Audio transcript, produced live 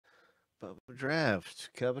Bowman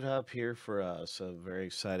Draft coming up here for us. I'm very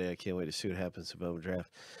excited. I can't wait to see what happens to Bowman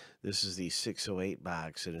Draft. This is the 608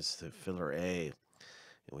 box, and it's the filler A. And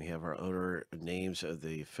we have our owner names of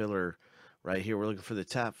the filler right here. We're looking for the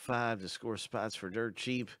top 5 to score spots for dirt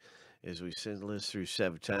cheap. As we send the list through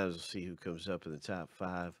 7 times, we'll see who comes up in the top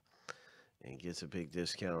 5 and gets a big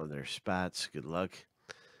discount on their spots. Good luck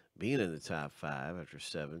being in the top 5 after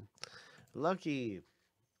 7. Lucky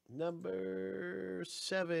number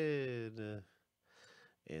 7.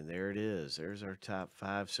 And there it is. There's our top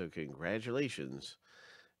 5. So congratulations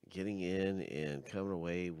getting in and coming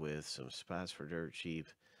away with some spots for dirt cheap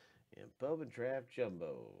and Bowman Draft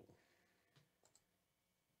Jumbo.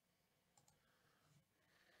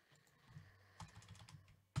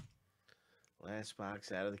 Last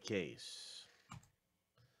box out of the case.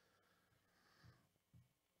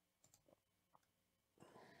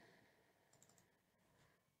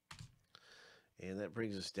 And that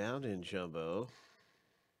brings us down in Jumbo.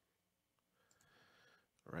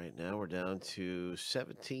 Right now we're down to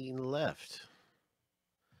 17 left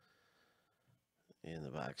in the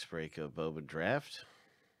box break of Bowman Draft.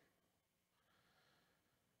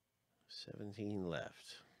 17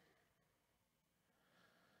 left.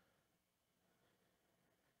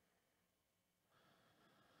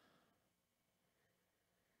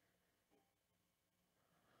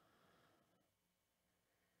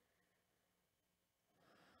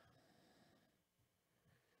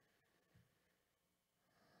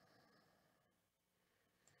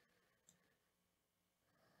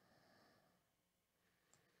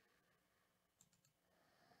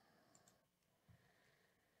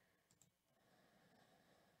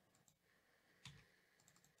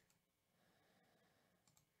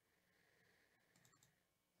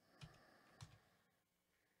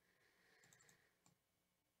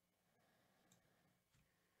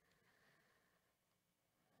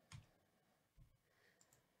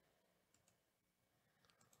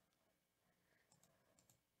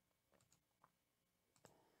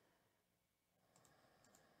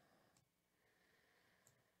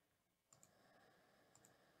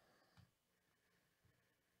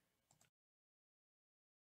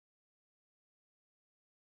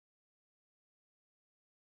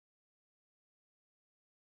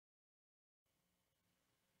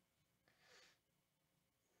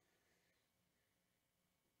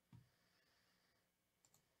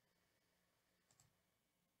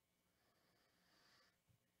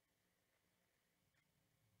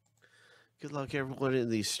 Good luck, everyone, in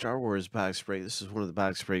the Star Wars box break. This is one of the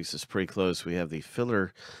box breaks that's pretty close. We have the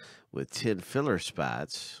filler with 10 filler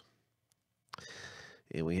spots.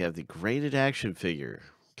 And we have the graded action figure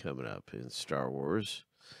coming up in Star Wars.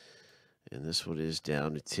 And this one is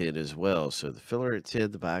down to 10 as well. So the filler at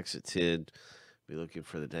 10, the box at 10. Be looking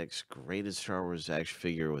for the next graded Star Wars action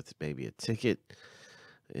figure with maybe a ticket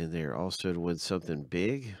in there also to win something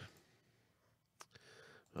big.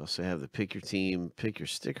 Also have the pick your team, pick your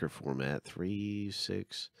sticker format. 3,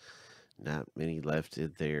 6, not many left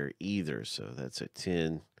in there either. So that's a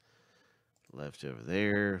 10 left over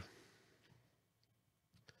there.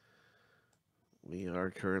 We are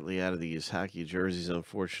currently out of these hockey jerseys,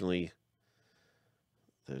 unfortunately.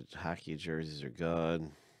 The hockey jerseys are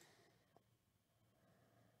gone.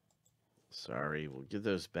 Sorry, we'll get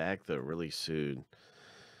those back, though, really soon.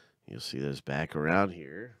 You'll see those back around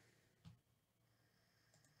here.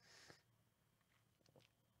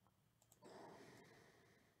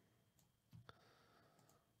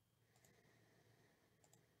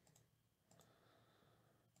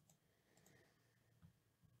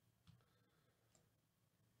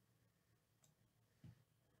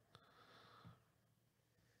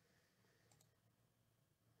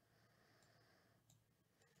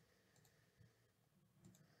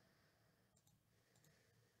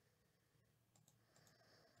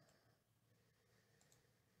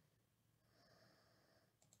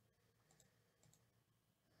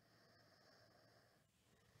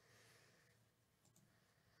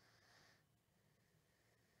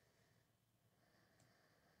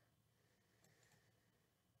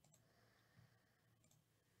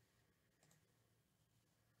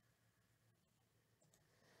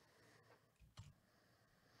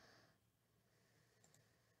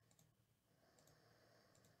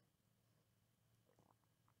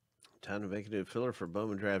 Time to make a new filler for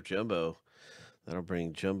Bowman Draft Jumbo. That'll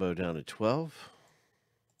bring Jumbo down to 12.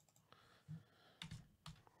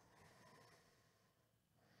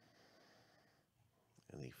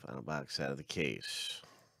 And the final box out of the case.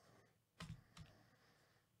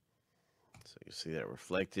 So you see that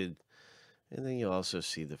reflected. And then you also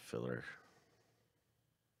see the filler.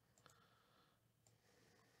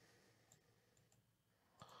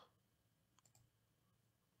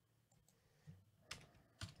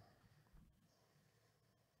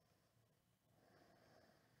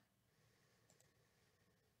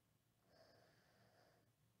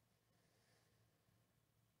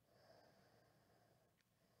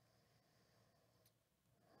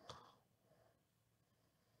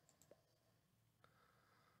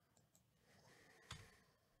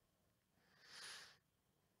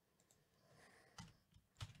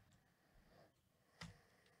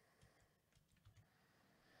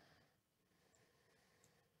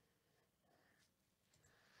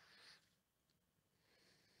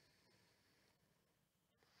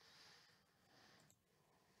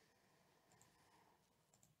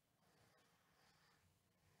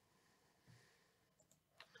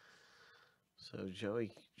 So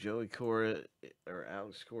Joey Cora or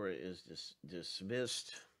Alex Cora is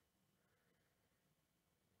dismissed.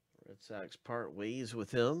 Red Sox part ways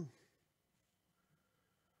with him.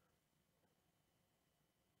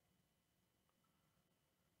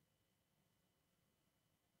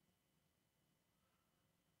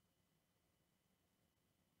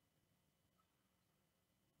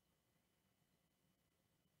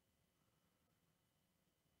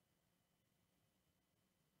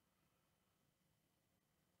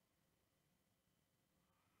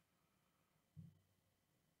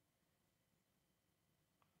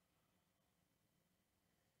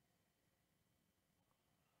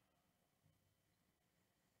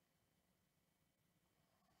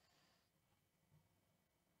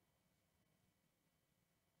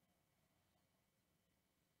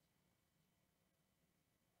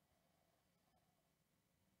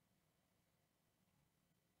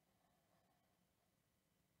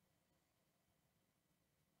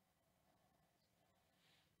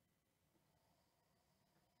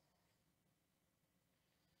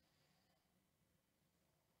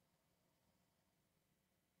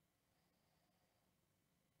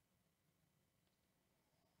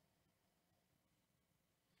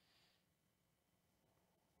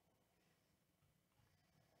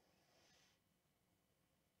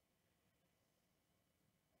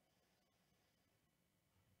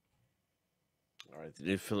 All right, the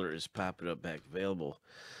new filler is popping up back available.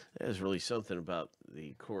 There's really something about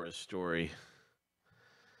the Cora story.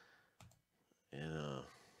 And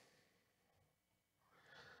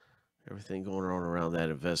everything going on around that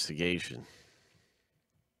investigation.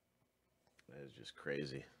 That is just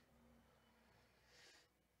crazy.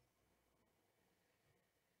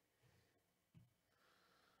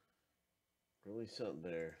 Really something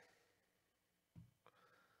there.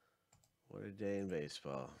 What a day in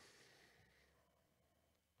baseball.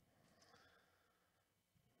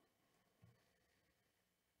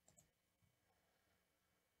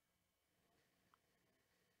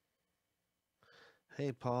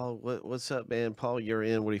 Hey, Paul, what's up, man? Paul, you're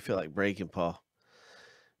in. What do you feel like breaking, Paul?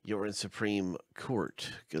 You're in Supreme Court.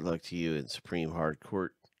 Good luck to you in Supreme Hard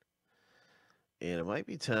Court. And it might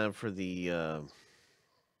be time for the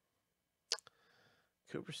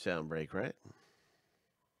Cooperstown break, right?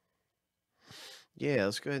 Yeah,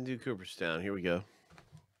 let's go ahead and do Cooperstown. Here we go.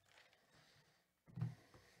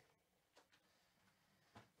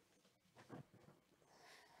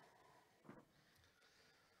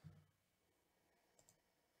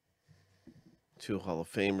 Two Hall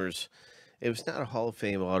of Famers. If it's not a Hall of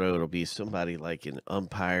Fame auto, it'll be somebody like an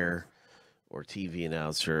umpire or TV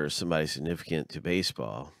announcer or somebody significant to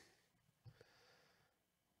baseball.